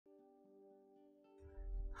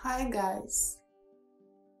Hi guys!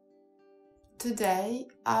 Today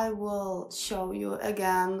I will show you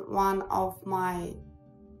again one of my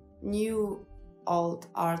new old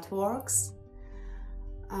artworks.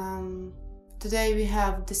 Today we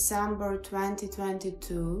have December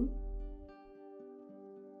 2022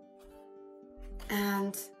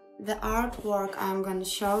 and the artwork I'm gonna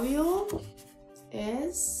show you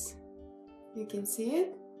is, you can see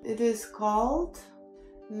it, it is called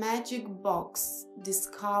Magic Box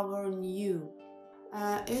Discover New.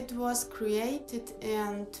 It was created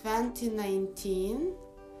in 2019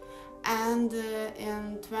 and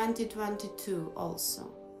in 2022 also,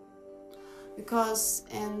 because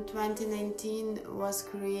in 2019 was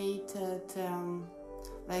created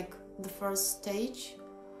like the first stage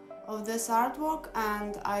of this artwork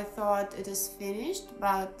and I thought it is finished,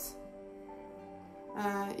 but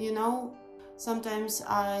you know, sometimes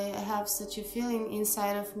I have such a feeling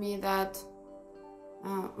inside of me that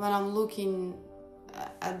when I'm looking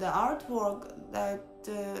at the artwork that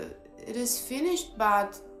it is finished,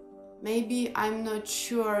 but maybe I'm not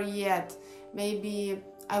sure yet. Maybe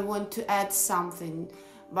I want to add something,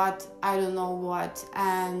 but I don't know what.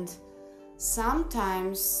 And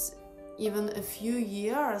sometimes even a few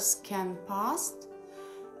years can pass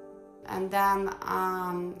and then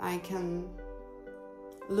I can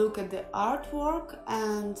look at the artwork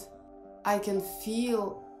and I can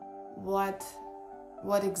feel what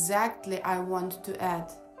exactly I want to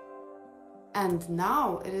add. And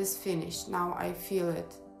now it is finished. Now I feel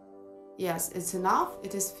it. Yes, it's enough,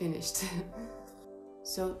 it is finished.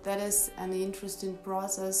 So that is an interesting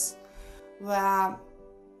process where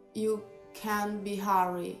you can be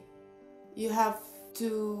hurry. You have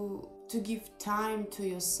to give time to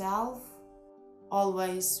yourself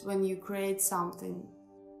always when you create something.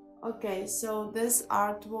 Okay, so this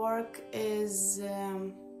artwork is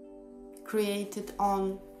created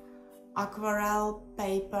on aquarelle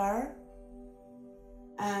paper,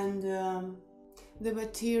 and the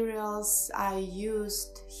materials I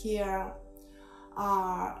used here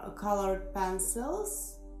are colored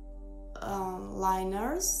pencils,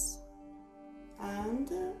 liners and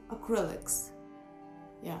acrylics.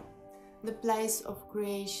 Yeah, the place of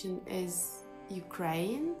creation is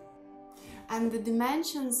Ukraine and the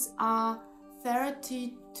dimensions are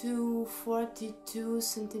 30 to 42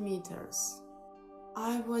 centimeters.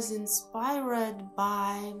 I was inspired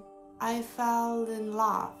by I fell in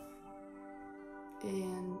love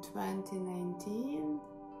in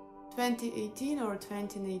 2018 or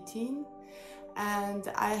 2019, and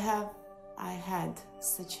I had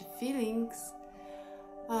such feelings,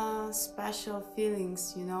 special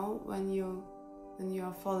feelings, you know, when you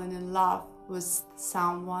are falling in love with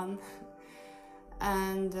someone.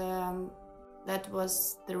 And that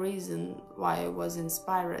was the reason why I was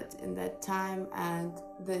inspired in that time, and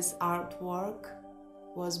this artwork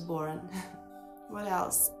was born. What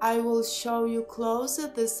else? I will show you closer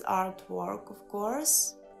this artwork, of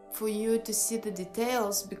course, for you to see the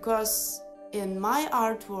details, because in my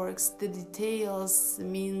artworks the details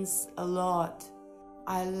means a lot.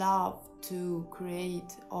 I love to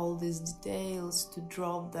create all these details, to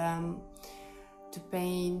draw them, to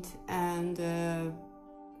paint, and the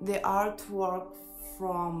artwork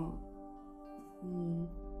from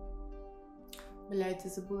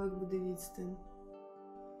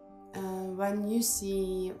when you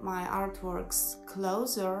see my artworks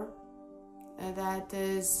closer, that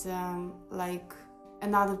is like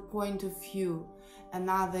another point of view,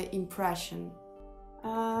 another impression.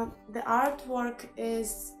 The artwork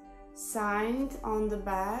is signed on the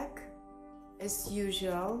back as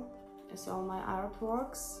usual, as all my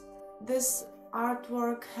artworks. This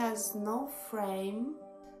artwork has no frame.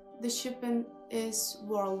 The shipping is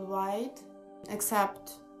worldwide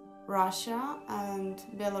except Russia and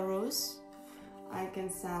Belarus. I can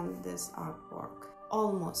send this artwork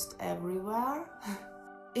almost everywhere.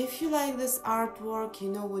 If you like this artwork, you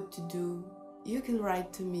know what to do. You can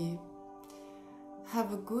write to me.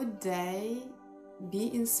 Have a good day,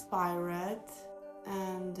 be inspired,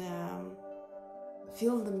 and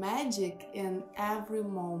feel the magic in every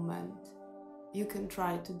moment. You can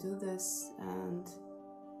try to do this and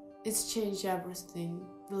it's changed everything.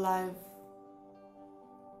 Life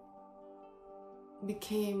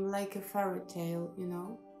became like a fairy tale, you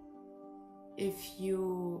know, if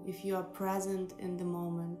you are present in the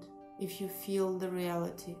moment, if you feel the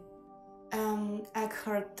reality.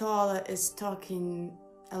 Eckhart Tolle is talking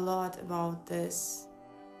a lot about this.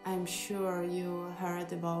 I'm sure you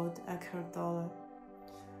heard about Eckhart Tolle.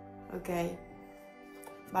 Okay,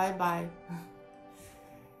 bye bye.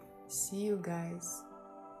 See you guys.